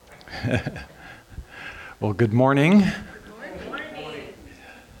Well, good morning. Good morning.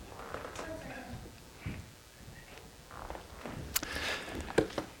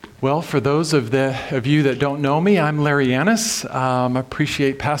 Well, for those of you that don't know me, I'm Larry Annis.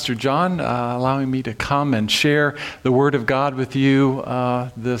 Appreciate Pastor John allowing me to come and share the Word of God with you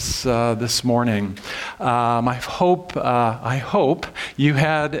this morning. I hope you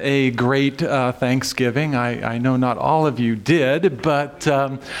had a great Thanksgiving. I know not all of you did, but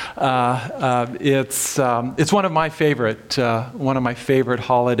it's one of my favorite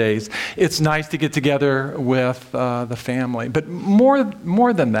holidays. It's nice to get together with the family, but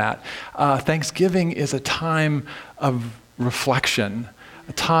more than that. Thanksgiving is a time of reflection,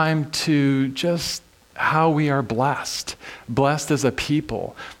 a time to just how we are blessed as a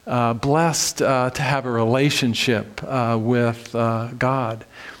people, blessed to have a relationship with God.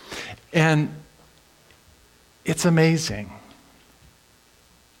 And it's amazing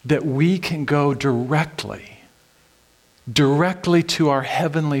that we can go directly to our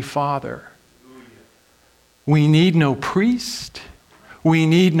Heavenly Father. We need no priest. We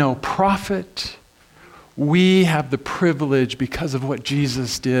need no prophet. We have the privilege, because of what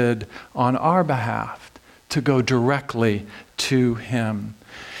Jesus did on our behalf, to go directly to Him.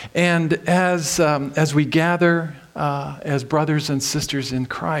 And as we gather as brothers and sisters in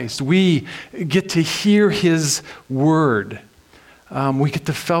Christ, we get to hear His Word. We get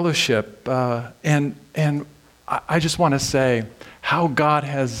to fellowship. And I just want to say how God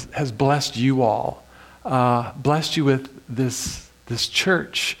has blessed you all, blessed you with this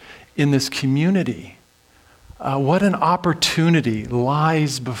church, in this community. What an opportunity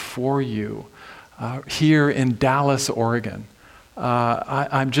lies before you here in Dallas, Oregon.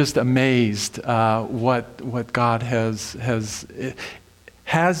 I'm just amazed what God has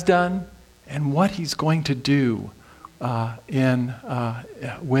done and what He's going to do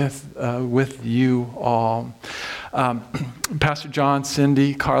with you all. Pastor John,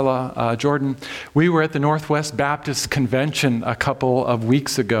 Cindy, Carla, Jordan, we were at the Northwest Baptist Convention a couple of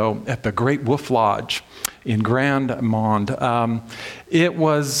weeks ago at the Great Wolf Lodge in Grand Monde. It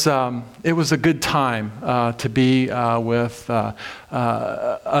was a good time to be with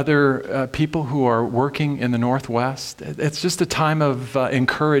other people who are working in the Northwest. It's just a time of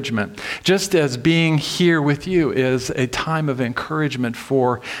encouragement. Just as being here with you is a time of encouragement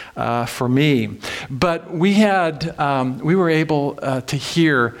for me. But we were able to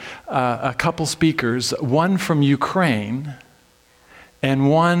hear a couple speakers, one from Ukraine and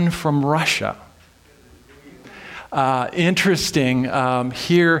one from Russia. Interesting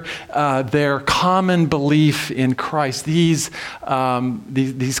here, their common belief in Christ. These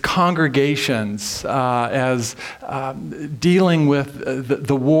congregations as dealing with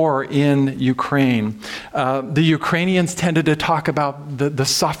the war in Ukraine. The Ukrainians tended to talk about the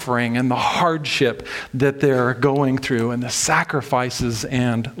suffering and the hardship that they're going through and the sacrifices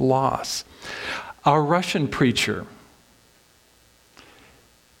and loss. Our Russian preacher,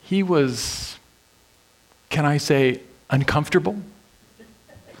 he was, can I say, uncomfortable?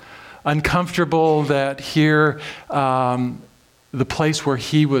 Uncomfortable that here, the place where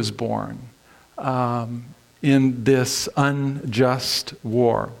he was born, in this unjust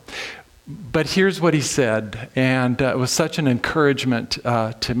war. But here's what he said, and it was such an encouragement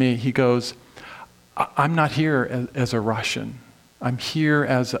to me. He goes, I'm not here as a Russian. I'm here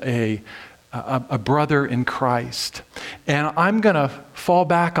as a brother in Christ. And I'm going to fall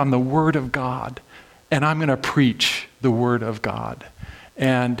back on the Word of God. And I'm going to preach the Word of God.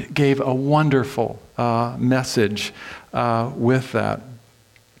 And gave a wonderful message with that.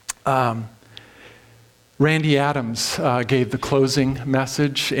 Randy Adams gave the closing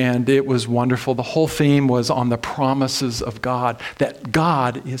message, and it was wonderful. The whole theme was on the promises of God, that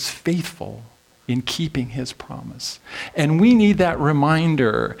God is faithful in keeping His promise. And we need that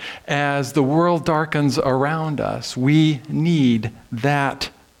reminder as the world darkens around us. We need that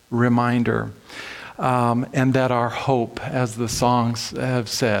reminder. And that our hope, as the songs have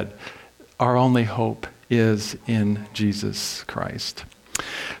said, our only hope is in Jesus Christ.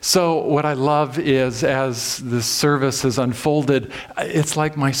 So what I love is, as the service has unfolded, it's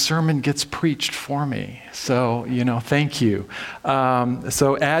like my sermon gets preached for me. So, thank you.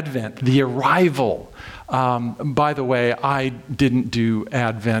 So Advent, the arrival. By the way, I didn't do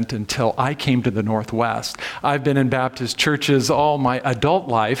Advent until I came to the Northwest. I've been in Baptist churches all my adult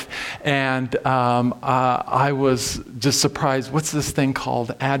life, and I was just surprised, what's this thing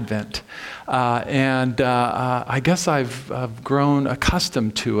called Advent? I guess I've grown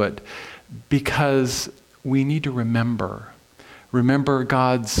accustomed to it because we need to remember Remember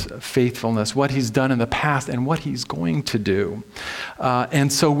God's faithfulness, what he's done in the past and what he's going to do.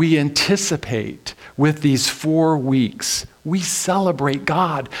 And so we anticipate with these 4 weeks, we celebrate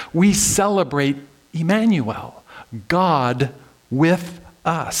God. We celebrate Emmanuel, God with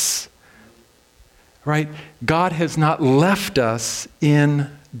us. Right? God has not left us in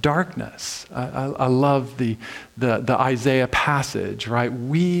darkness. I love the Isaiah passage, right?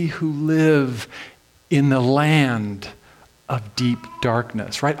 We who live in the land of deep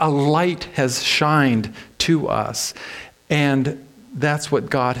darkness, right? A light has shined to us. And that's what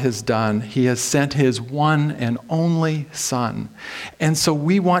God has done. He has sent his one and only Son. And so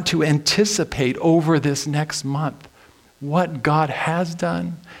we want to anticipate over this next month what God has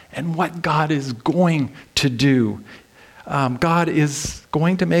done and what God is going to do. God is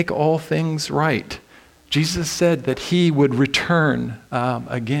going to make all things right. Jesus said that he would return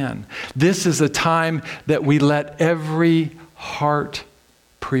again. This is a time that we let every heart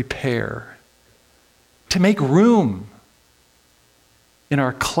prepare to make room in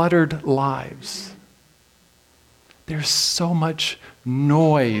our cluttered lives. There's so much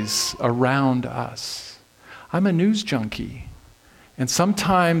noise around us. I'm a news junkie, and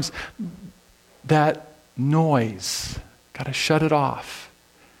sometimes that noise, got to shut it off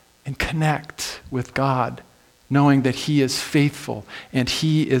and connect with God, knowing that he is faithful and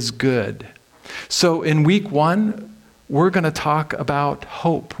he is good. So in week 1, we're going to talk about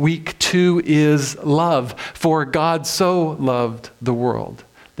hope. Week 2 is love. For God so loved the world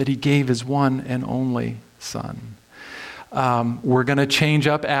that he gave his one and only Son. We're going to change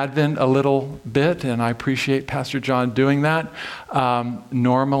up Advent a little bit, and I appreciate Pastor John doing that.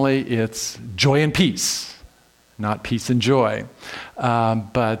 Normally it's joy and peace, not peace and joy.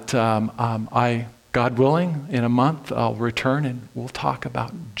 But God willing, in a month I'll return and we'll talk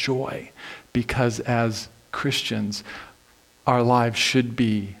about joy, because as Christians, our lives should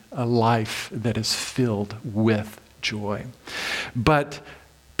be a life that is filled with joy. But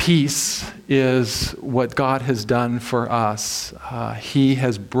peace is what God has done for us. He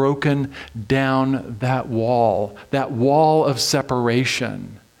has broken down that wall of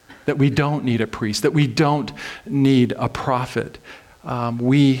separation, that we don't need a priest, that we don't need a prophet.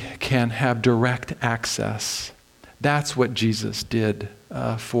 We can have direct access. That's what Jesus did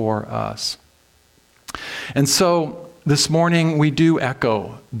for us. And so this morning we do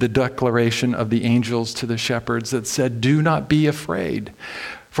echo the declaration of the angels to the shepherds that said, "Do not be afraid,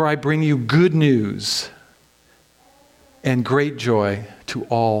 for I bring you good news and great joy to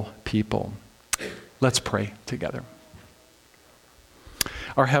all people." Let's pray together.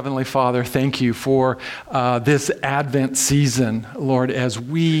 Our Heavenly Father, thank you for this Advent season, Lord, as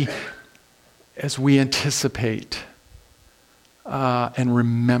we anticipate and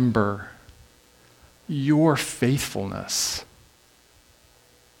remember your faithfulness.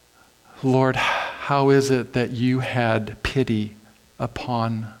 Lord, how is it that you had pity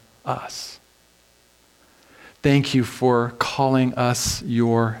upon us? Thank you for calling us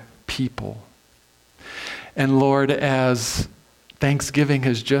your people. And Lord, as Thanksgiving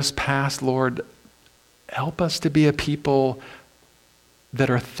has just passed, Lord, help us to be a people that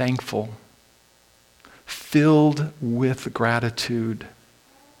are thankful, filled with gratitude.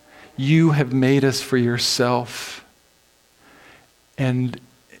 You have made us for yourself, and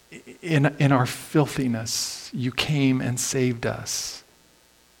in our filthiness, you came and saved us.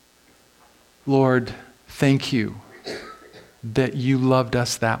 Lord, thank you that you loved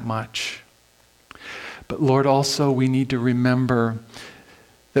us that much. But Lord, also we need to remember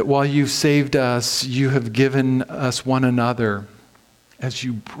that while you've saved us, you have given us one another as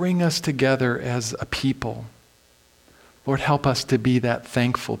you bring us together as a people. Lord, help us to be that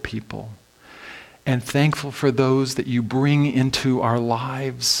thankful people, and thankful for those that you bring into our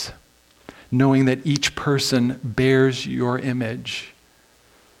lives, knowing that each person bears your image,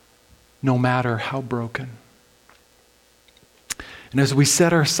 no matter how broken. And as we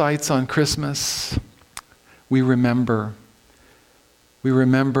set our sights on Christmas, we remember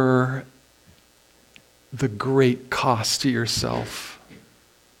the great cost to yourself.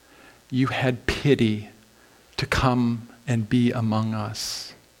 You had pity to come and be among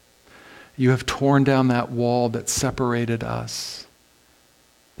us. You have torn down that wall that separated us.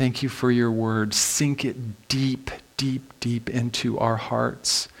 Thank you for your word. Sink it deep, deep, deep into our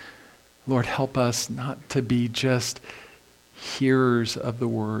hearts. Lord, help us not to be just hearers of the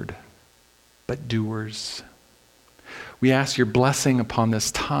word, but doers. We ask your blessing upon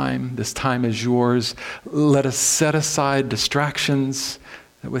this time. This time is yours. Let us set aside distractions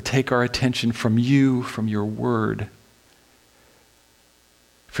that would take our attention from you, from your word.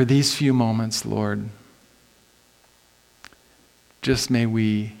 For these few moments, Lord, just may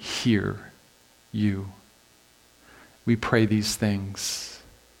we hear you. We pray these things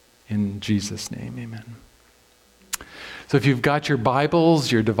in Jesus' name, amen. So if you've got your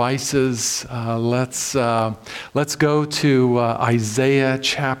Bibles, your devices, let's go to Isaiah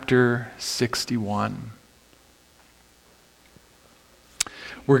chapter 61.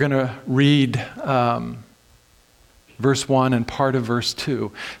 We're going to read verse 1 and part of verse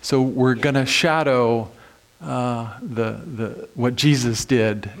 2. So we're going to shadow what Jesus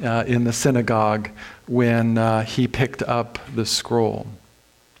did in the synagogue when he picked up the scroll.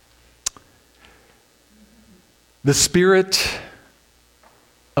 The Spirit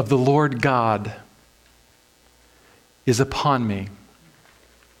of the Lord God is upon me,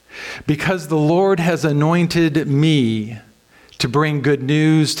 because the Lord has anointed me to bring good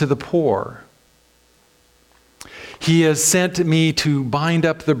news to the poor. He has sent me to bind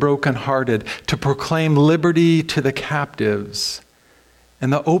up the brokenhearted, to proclaim liberty to the captives,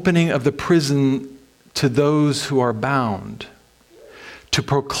 and the opening of the prison to those who are bound, to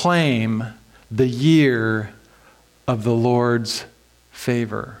proclaim the year of the Lord's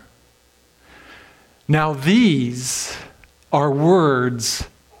favor. Now these are words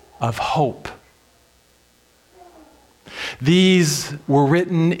of hope. These were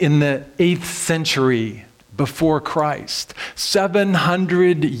written in the 8th century before Christ,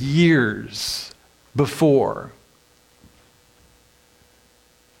 700 years before.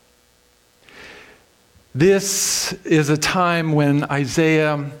 This is a time when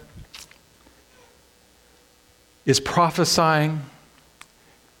Isaiah is prophesying,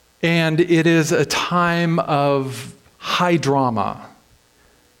 and it is a time of high drama.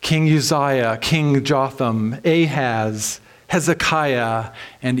 King Uzziah, King Jotham, Ahaz, Hezekiah,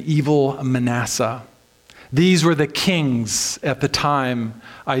 and evil Manasseh. These were the kings at the time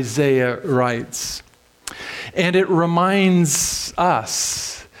Isaiah writes. And it reminds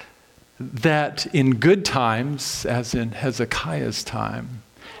us that in good times, as in Hezekiah's time,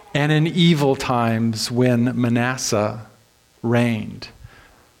 and in evil times when Manasseh reigned,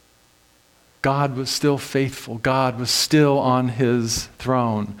 God was still faithful. God was still on his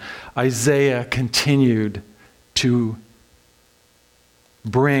throne. Isaiah continued to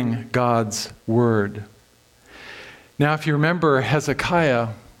bring God's word. Now, if you remember, Hezekiah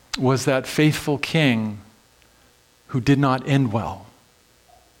was that faithful king who did not end well.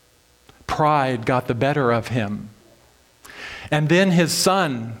 Pride got the better of him. And then his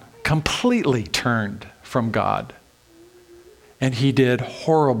son completely turned from God. And he did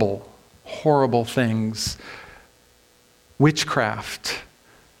horrible things. Witchcraft,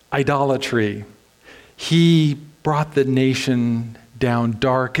 idolatry. He brought the nation down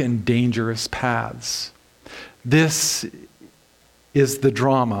dark and dangerous paths. This is the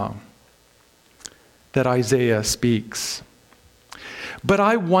drama that Isaiah speaks. But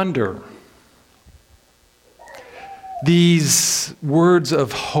I wonder, these words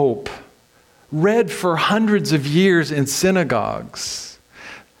of hope, read for hundreds of years in synagogues,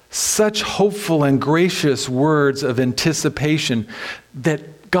 such hopeful and gracious words of anticipation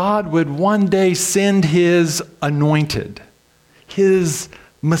that God would one day send his anointed, his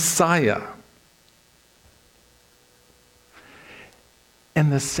Messiah. And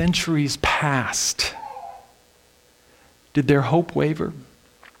the centuries passed. Did their hope waver?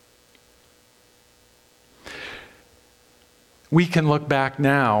 We can look back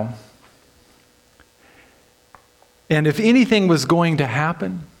now, and if anything was going to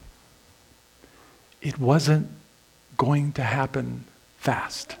happen, it wasn't going to happen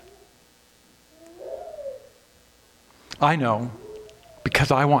fast. I know,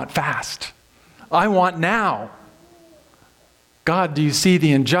 because I want fast. I want now. God, do you see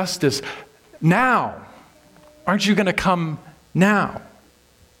the injustice now? Aren't you going to come now?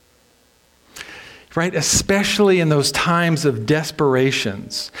 Right? Especially in those times of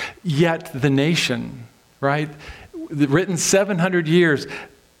desperations. Yet the nation, right, written 700 years,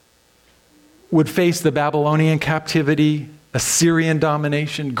 would face the Babylonian captivity, Assyrian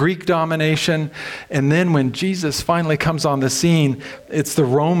domination, Greek domination, and then when Jesus finally comes on the scene, it's the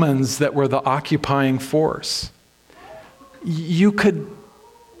Romans that were the occupying force. You could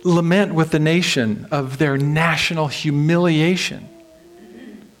lament with the nation of their national humiliation.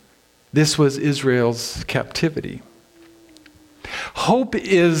 This was Israel's captivity. Hope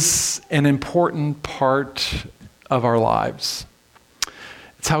is an important part of our lives.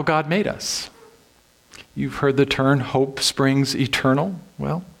 It's how God made us. You've heard the term, hope springs eternal.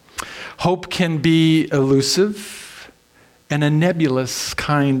 Well, hope can be elusive and a nebulous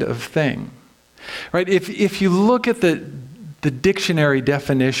kind of thing. Right? If you look at the the dictionary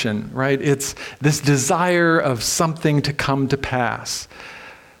definition, right? It's this desire of something to come to pass.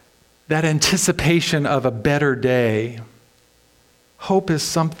 That anticipation of a better day. Hope is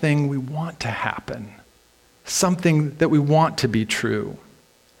something we want to happen, something that we want to be true.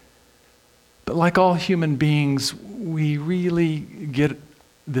 But like all human beings, we really get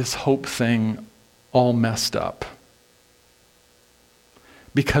this hope thing all messed up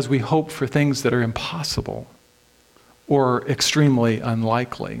because we hope for things that are impossible or extremely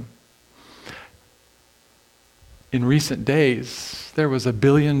unlikely. In recent days, there was a $1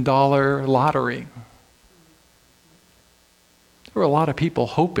 billion lottery. There were a lot of people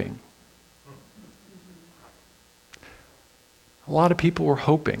hoping. A lot of people were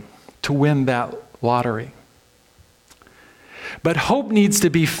hoping to win that lottery. But hope needs to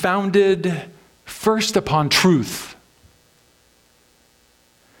be founded first upon truth,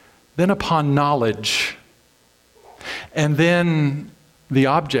 then upon knowledge, and then the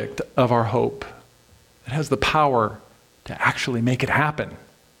object of our hope that has the power to actually make it happen.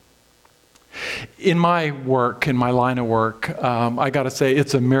 In my work, in my line of work, I got to say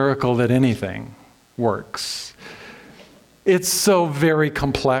it's a miracle that anything works. It's so very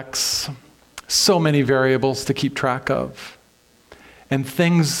complex, so many variables to keep track of, and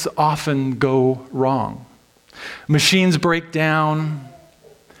things often go wrong. Machines break down,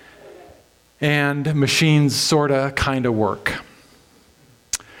 and machines sorta, kinda work.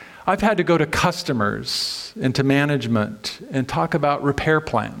 I've had to go to customers and to management and talk about repair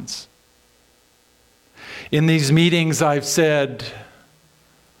plans. In these meetings, I've said,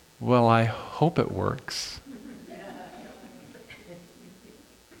 well, I hope it works.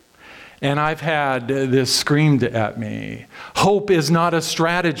 And I've had this screamed at me. Hope is not a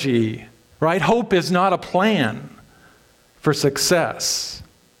strategy, right? Hope is not a plan for success.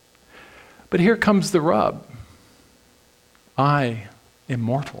 But here comes the rub. I am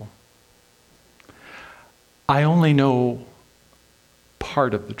mortal. I only know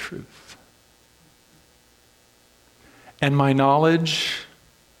part of the truth. And my knowledge,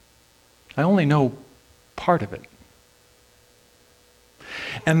 I only know part of it.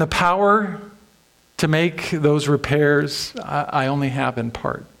 And the power to make those repairs, I only have in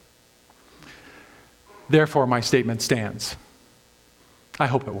part. Therefore, my statement stands. I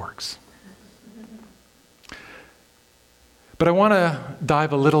hope it works. But I want to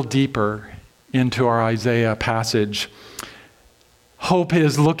dive a little deeper into our Isaiah passage. Hope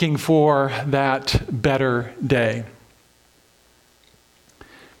is looking for that better day.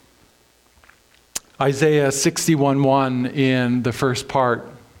 Isaiah 61:1 in the first part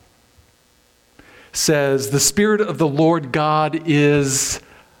says, "The Spirit of the Lord God is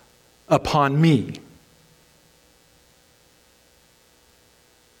upon me."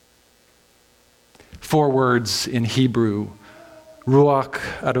 Four words in Hebrew, Ruach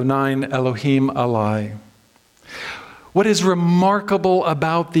Adonai Elohim Alai. What is remarkable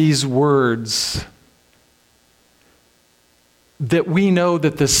about these words that we know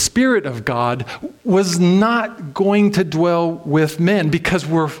that the Spirit of God was not going to dwell with men because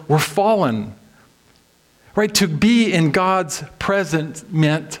we're fallen. Right? To be in God's presence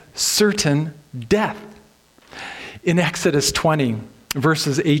meant certain death. In Exodus 20,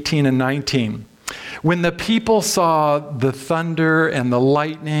 verses 18 and 19, when the people saw the thunder and the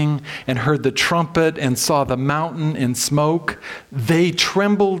lightning and heard the trumpet and saw the mountain in smoke, they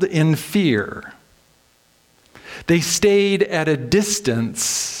trembled in fear. They stayed at a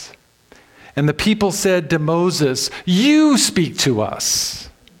distance, and the people said to Moses, "You speak to us,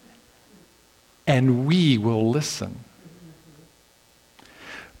 and we will listen.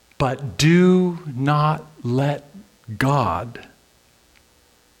 But do not let God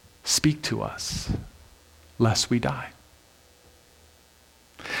speak to us, lest we die."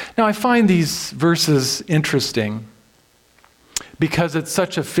 Now, I find these verses interesting because it's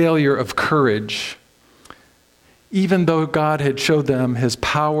such a failure of courage. Even though God had showed them his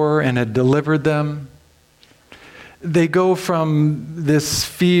power and had delivered them, they go from this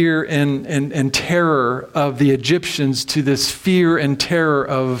fear and terror of the Egyptians to this fear and terror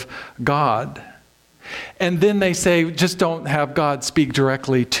of God. And then they say, just don't have God speak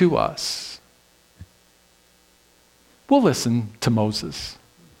directly to us. We'll listen to Moses.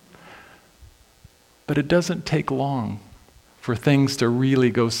 But it doesn't take long for things to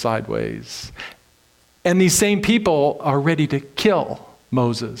really go sideways. And these same people are ready to kill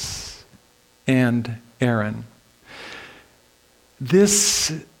Moses and Aaron.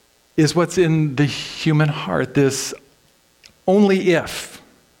 This is what's in the human heart, this only if.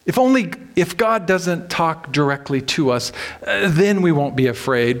 If God doesn't talk directly to us, then we won't be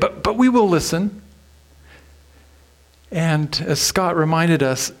afraid, but we will listen. And as Scott reminded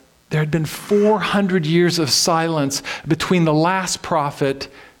us, there had been 400 years of silence between the last prophet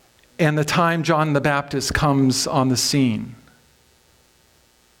and the time John the Baptist comes on the scene.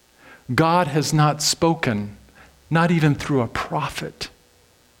 God has not spoken, not even through a prophet.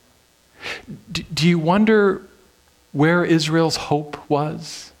 Do you wonder where Israel's hope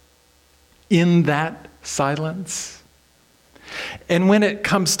was in that silence? And when it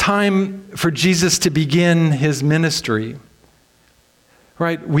comes time for Jesus to begin his ministry,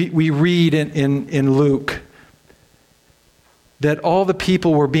 right, we read in Luke that all the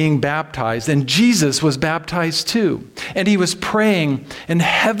people were being baptized, and Jesus was baptized too. And he was praying, and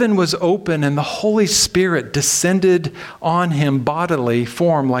heaven was open, and the Holy Spirit descended on him bodily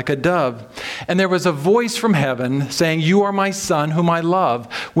form like a dove. And there was a voice from heaven saying, "You are my Son, whom I love.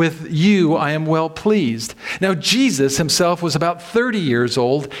 With you I am well pleased." Now Jesus himself was about 30 years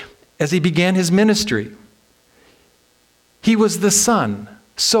old as he began his ministry. He was the son,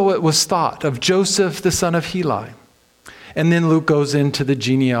 so it was thought, of Joseph, the son of Heli. And then Luke goes into the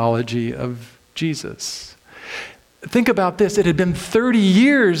genealogy of Jesus. Think about this. It had been 30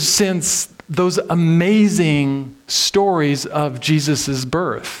 years since those amazing stories of Jesus'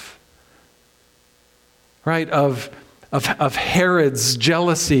 birth, right? Of Herod's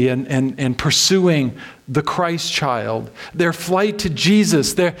jealousy and pursuing the Christ child, their flight to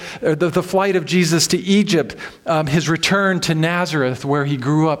Jesus, the flight of Jesus to Egypt, his return to Nazareth where he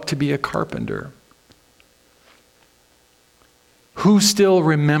grew up to be a carpenter. Who still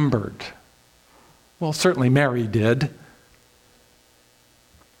remembered? Well, certainly Mary did.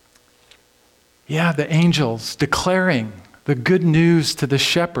 Yeah, the angels declaring the good news to the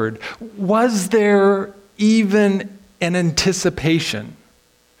shepherd. Was there even an anticipation?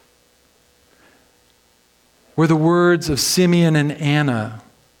 Were the words of Simeon and Anna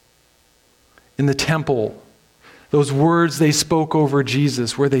in the temple, those words they spoke over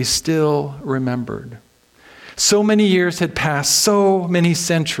Jesus, were they still remembered? So many years had passed, so many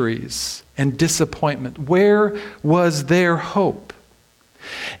centuries, and disappointment. Where was their hope?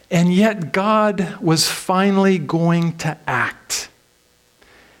 And yet God was finally going to act.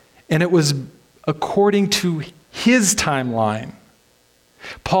 And it was according to his timeline.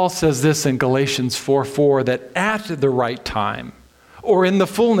 Paul says this in Galatians 4:4, that at the right time, or in the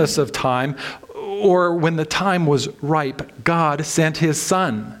fullness of time, or when the time was ripe, God sent his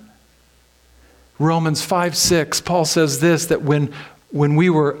Son. Romans 5:6, Paul says this, that when we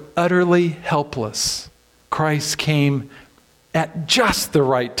were utterly helpless, Christ came at just the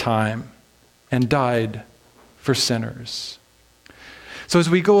right time and died for sinners. So as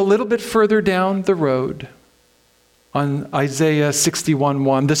we go a little bit further down the road, on Isaiah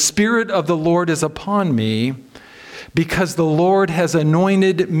 61:1, the Spirit of the Lord is upon me, because the Lord has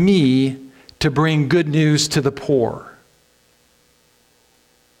anointed me to bring good news to the poor.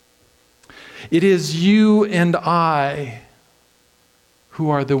 It is you and I who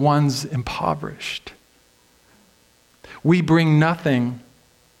are the ones impoverished. We bring nothing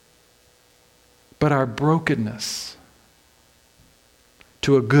but our brokenness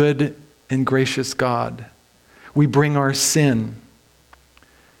to a good and gracious God. We bring our sin,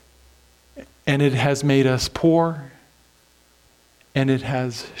 and it has made us poor, and it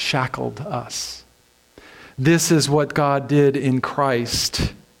has shackled us. This is what God did in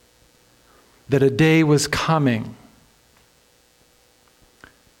Christ, that a day was coming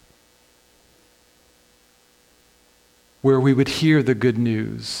where we would hear the good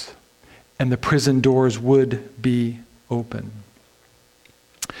news and the prison doors would be open.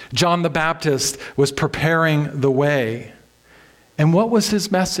 John the Baptist was preparing the way. And what was his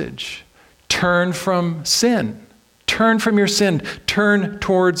message? Turn from sin. Turn from your sin. Turn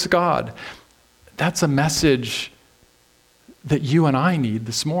towards God. That's a message that you and I need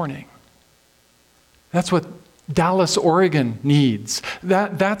this morning. That's what Dallas, Oregon needs.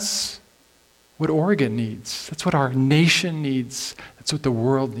 That's what Oregon needs. That's what our nation needs. That's what the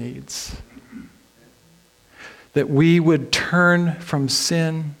world needs. That we would turn from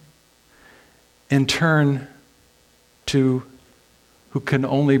sin and turn to who can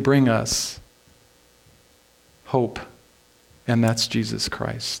only bring us hope, and that's Jesus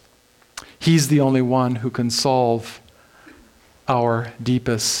Christ. He's the only one who can solve our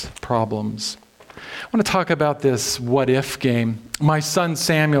deepest problems. I want to talk about this what-if game. My son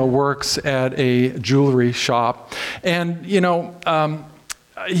Samuel works at a jewelry shop, and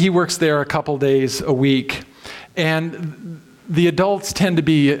he works there a couple days a week, and the adults tend to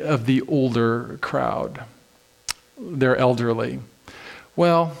be of the older crowd. They're elderly.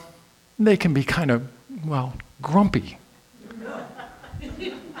 Well, they can be kind of, grumpy.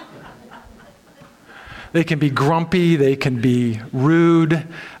 They can be grumpy, they can be rude,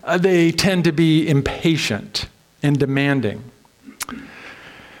 they tend to be impatient and demanding.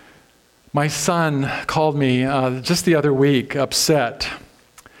 My son called me just the other week, upset,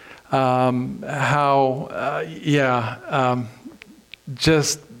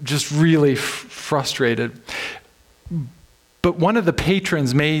 just really frustrated. But one of the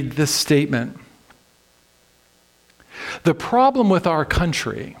patrons made this statement: the problem with our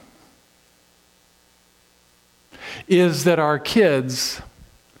country is that our kids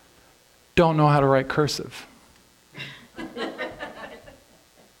don't know how to write cursive.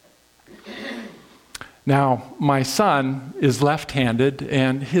 Now, my son is left-handed,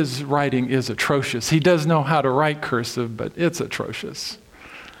 and his writing is atrocious. He does know how to write cursive, but it's atrocious.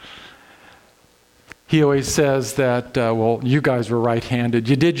 He always says that, you guys were right-handed.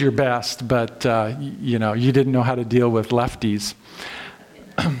 You did your best, but, you didn't know how to deal with lefties.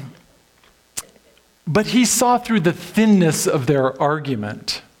 But he saw through the thinness of their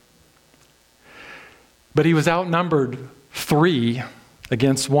argument. But he was outnumbered 3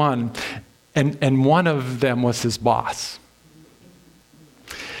 against 1, and one of them was his boss.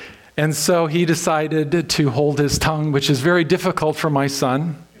 And so he decided to hold his tongue, which is very difficult for my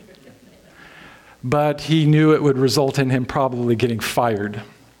son. But he knew it would result in him probably getting fired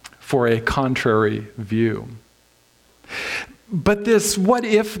for a contrary view. But this what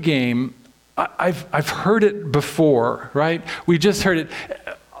if game, I've heard it before, right? We just heard it.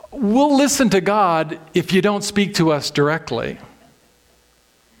 We'll listen to God if you don't speak to us directly.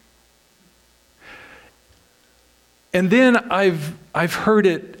 And then I've heard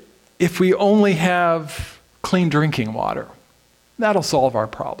it, if we only have clean drinking water, that'll solve our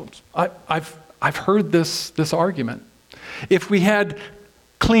problems. I've heard this argument. If we had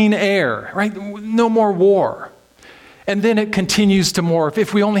clean air, right? No more war. And then it continues to morph.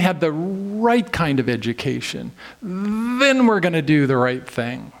 If we only had the right kind of education, then we're going to do the right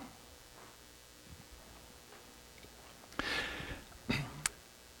thing.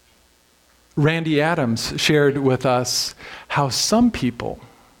 Randy Adams shared with us how some people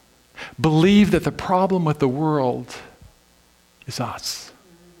believe that the problem with the world is us.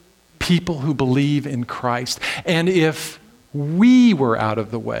 People who believe in Christ. And if we were out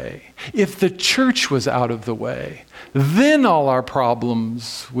of the way, if the church was out of the way, then all our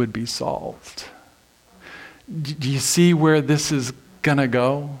problems would be solved. Do you see where this is going to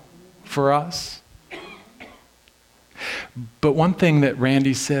go for us? But one thing that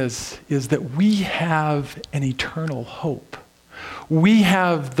Randy says is that we have an eternal hope. We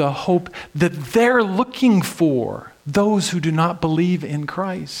have the hope that they're looking for, those who do not believe in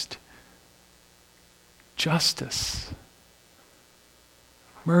Christ. Justice,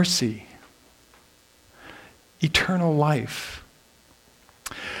 mercy, eternal life.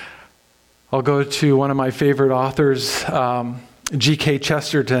 I'll go to one of my favorite authors, G.K.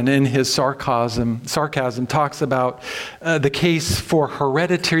 Chesterton, in his sarcasm talks about the case for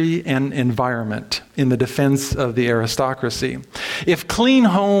heredity and environment in the defense of the aristocracy. If clean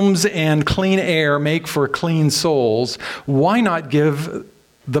homes and clean air make for clean souls, why not give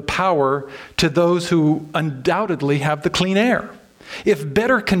the power to those who undoubtedly have the clean air? If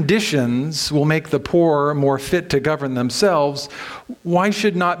better conditions will make the poor more fit to govern themselves, why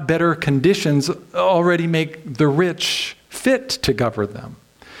should not better conditions already make the rich fit to govern them?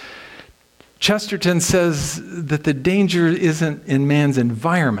 Chesterton says that the danger isn't in man's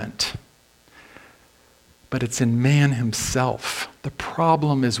environment, but it's in man himself. The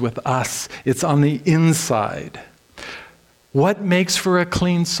problem is with us. It's on the inside. What makes for a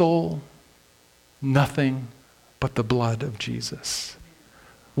clean soul? Nothing but the blood of Jesus.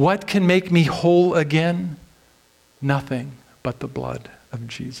 What can make me whole again? Nothing but the blood of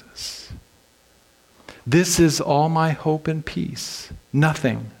Jesus. This is all my hope and peace.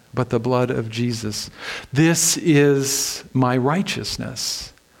 Nothing but the blood of Jesus. This is my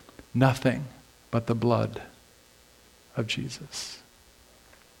righteousness. Nothing but the blood of Jesus.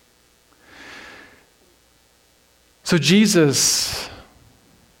 So Jesus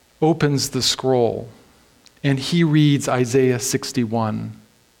opens the scroll and he reads Isaiah 61.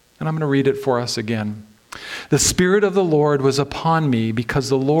 And I'm going to read it for us again. The Spirit of the Lord was upon me because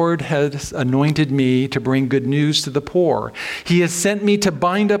the Lord has anointed me to bring good news to the poor. He has sent me to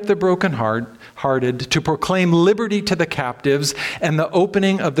bind up the brokenhearted, to proclaim liberty to the captives and the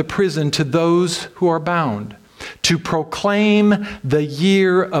opening of the prison to those who are bound, to proclaim the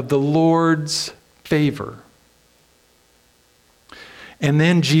year of the Lord's favor. And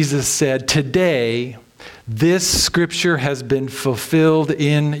then Jesus said, today, this scripture has been fulfilled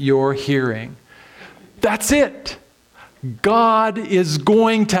in your hearing. That's it. God is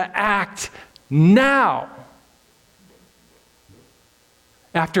going to act now,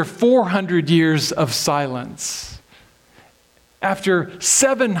 after 400 years of silence, after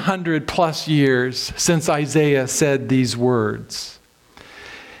 700 plus years since Isaiah said these words.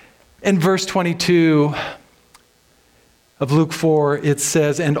 In verse 22 of Luke 4, it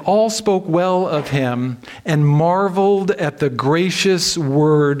says, "And all spoke well of him and marveled at the gracious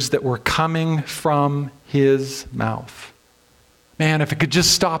words that were coming from his mouth." Man, if it could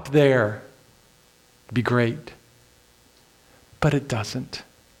just stop there, it'd be great. But it doesn't.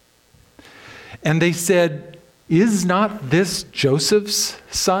 And they said, "Is not this Joseph's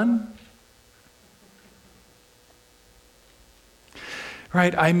son?"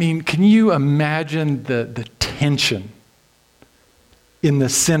 Right? I mean, can you imagine the tension in the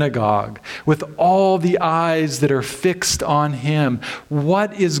synagogue with all the eyes that are fixed on him?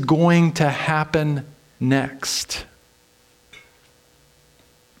 What is going to happen next?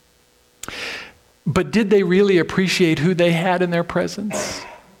 But did they really appreciate who they had in their presence?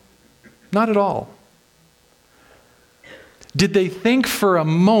 Not at all. Did they think for a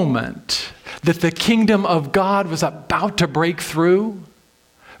moment that the kingdom of God was about to break through?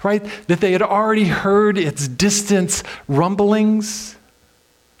 Right? That they had already heard its distant rumblings?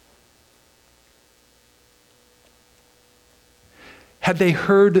 Had they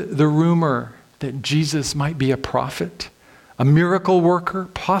heard the rumor that Jesus might be a prophet, a miracle worker,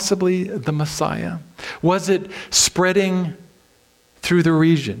 possibly the Messiah? Was it spreading through the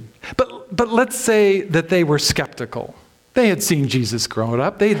region? But let's say that they were skeptical. They had seen Jesus growing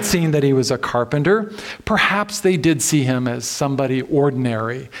up. They had seen that he was a carpenter. Perhaps they did see him as somebody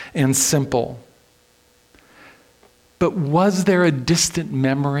ordinary and simple. But was there a distant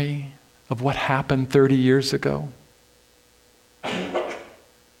memory of what happened 30 years ago?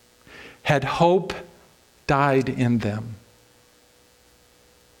 Had hope died in them?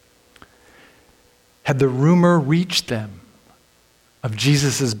 Had the rumor reached them of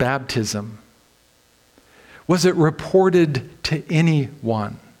Jesus' baptism? Was it reported to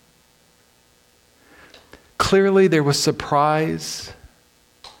anyone? Clearly there was surprise,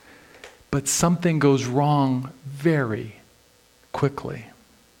 but something goes wrong very quickly.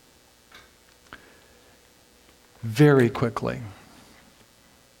 Very quickly.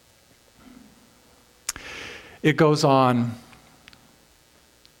 It goes on,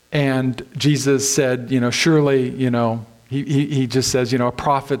 and Jesus said, surely, he just says, a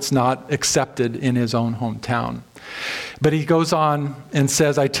prophet's not accepted in his own hometown. But he goes on and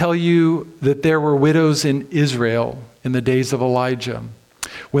says, "I tell you that there were widows in Israel in the days of Elijah,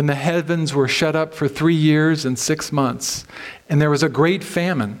 when the heavens were shut up for 3 years and 6 months, and there was a great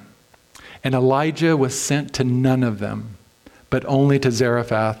famine. And Elijah was sent to none of them, but only to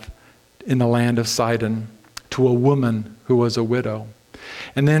Zarephath in the land of Sidon, to a woman who was a widow."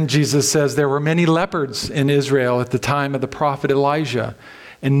 And then Jesus says there were many lepers in Israel at the time of the prophet Elijah,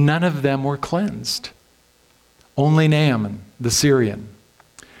 and none of them were cleansed. Only Naaman, the Syrian.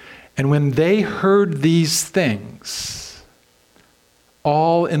 And when they heard these things,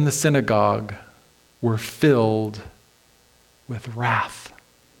 all in the synagogue were filled with wrath.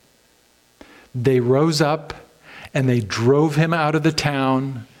 They rose up and they drove him out of the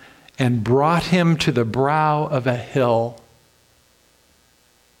town and brought him to the brow of a hill,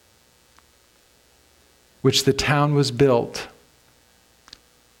 which the town was built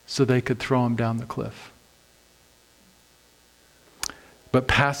so they could throw him down the cliff. But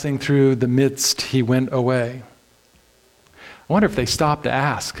passing through the midst, he went away. I wonder if they stopped to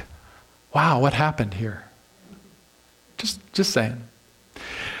ask, wow, what happened here? Just saying.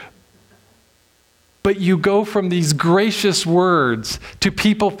 But you go from these gracious words to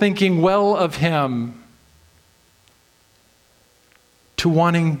people thinking well of him to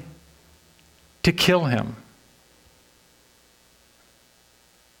wanting to kill him.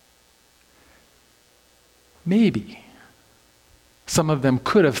 Maybe some of them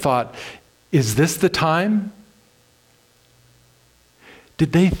could have thought, is this the time?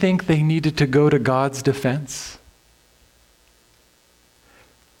 Did they think they needed to go to God's defense?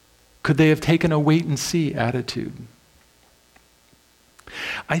 Could they have taken a wait and see attitude?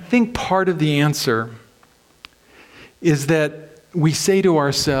 I think part of the answer is that we say to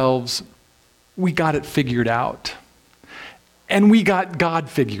ourselves, we got it figured out. And we got God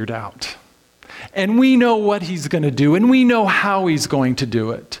figured out. And we know what he's going to do, and we know how he's going to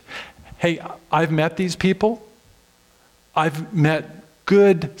do it. Hey, I've met these people. I've met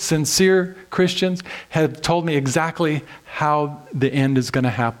good, sincere Christians have told me exactly how the end is going to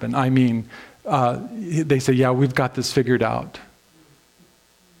happen. I mean, they say, yeah, we've got this figured out.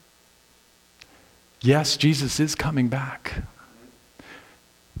 Yes, Jesus is coming back.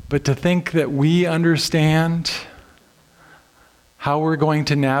 But to think that we understand how we're going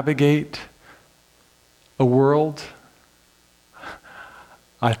to navigate a world,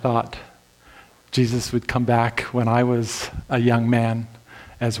 I thought Jesus would come back when I was a young man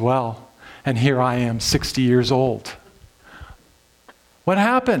as well. And here I am, 60 years old. What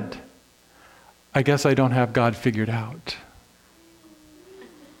happened? I guess I don't have God figured out.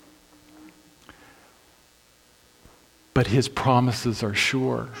 But his promises are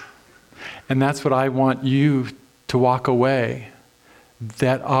sure. And that's what I want you to walk away,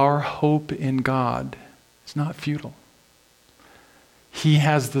 that our hope in God is not futile. He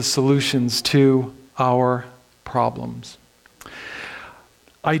has the solutions to our problems.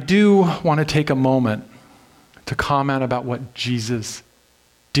 I do want to take a moment to comment about what Jesus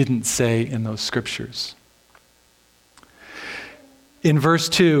didn't say in those scriptures. In verse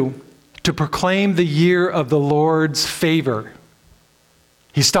 2, to proclaim the year of the Lord's favor.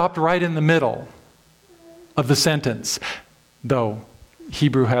 He stopped right in the middle of the sentence, though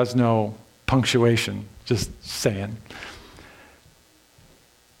Hebrew has no punctuation, just saying.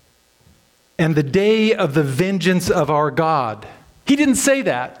 And the day of the vengeance of our God. He didn't say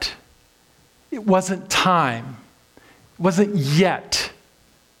that. It wasn't time. It wasn't yet.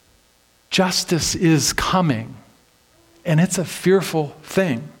 Justice is coming. And it's a fearful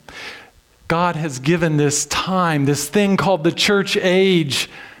thing. God has given this time, this thing called the church age.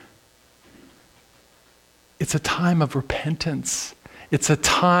 It's a time of repentance. It's a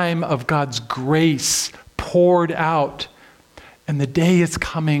time of God's grace poured out. And the day is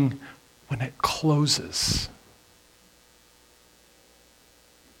coming when it closes.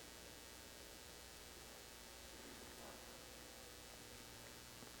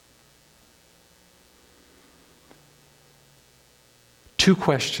 Two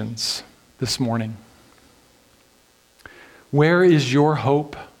questions this morning. Where is your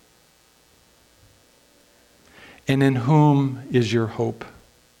hope? And in whom is your hope?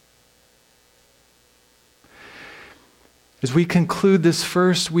 As we conclude this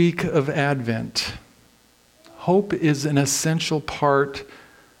first week of Advent, hope is an essential part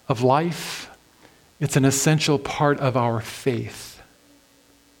of life. It's an essential part of our faith.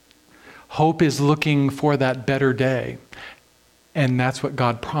 Hope is looking for that better day. And that's what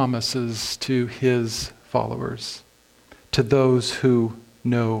God promises to his followers, to those who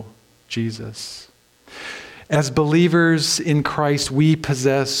know Jesus. As believers in Christ, we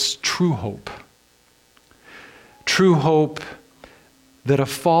possess true hope. True hope that a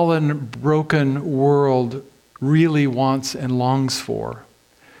fallen, broken world really wants and longs for.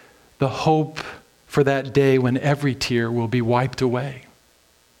 The hope for that day when every tear will be wiped away.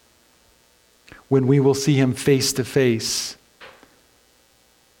 When we will see him face to face.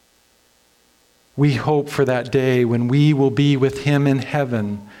 We hope for that day when we will be with him in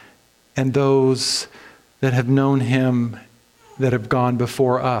heaven and those that have known him that have gone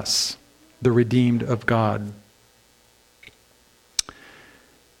before us, the redeemed of God.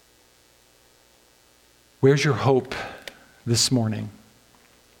 Where's your hope this morning?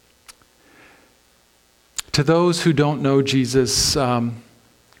 To those who don't know Jesus,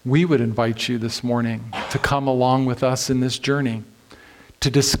 we would invite you this morning to come along with us in this journey, to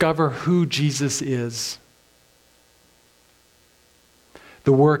discover who Jesus is,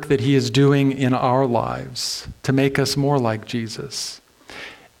 the work that he is doing in our lives to make us more like Jesus.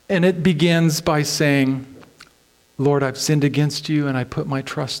 And it begins by saying, Lord, I've sinned against you and I put my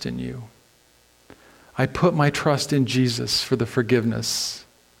trust in you. I put my trust in Jesus for the forgiveness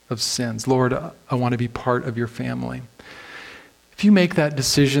of sins. Lord, I want to be part of your family. If you make that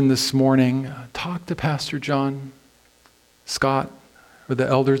decision this morning, talk to Pastor John, Scott, or the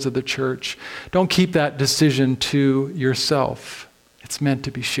elders of the church. Don't keep that decision to yourself. It's meant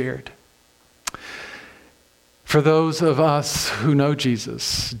to be shared. For those of us who know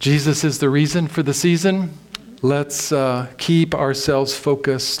Jesus, Jesus is the reason for the season. Let's keep ourselves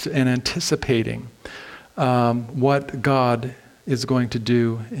focused and anticipating what God is going to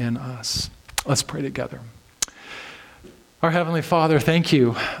do in us. Let's pray together. Our Heavenly Father, thank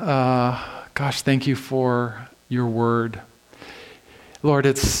you. Thank you for your word. Lord,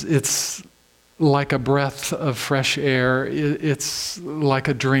 it's like a breath of fresh air. It's like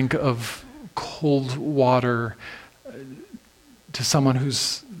a drink of cold water to someone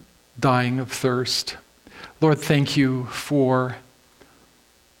who's dying of thirst. Lord, thank you for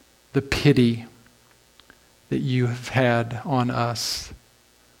the pity that you have had on us,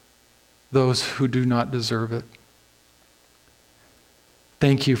 those who do not deserve it.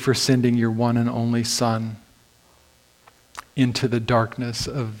 Thank you for sending your one and only Son into the darkness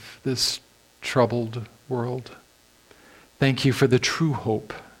of this troubled world. Thank you for the true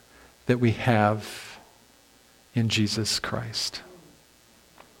hope that we have in Jesus Christ.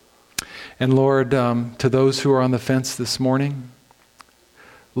 And Lord, to those who are on the fence this morning,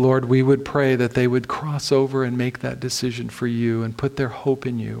 Lord, we would pray that they would cross over and make that decision for you and put their hope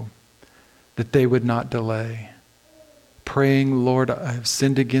in you, that they would not delay. Praying, Lord, I have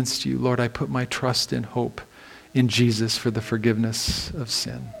sinned against you. Lord, I put my trust and hope in Jesus for the forgiveness of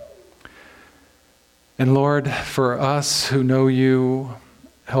sin. And Lord, for us who know you,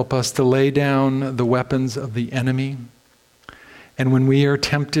 help us to lay down the weapons of the enemy. And when we are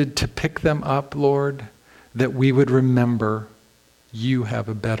tempted to pick them up, Lord, that we would remember you have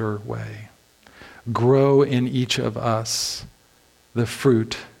a better way. Grow in each of us the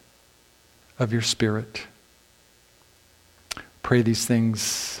fruit of your Spirit. Pray these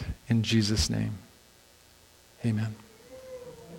things in Jesus' name. Amen.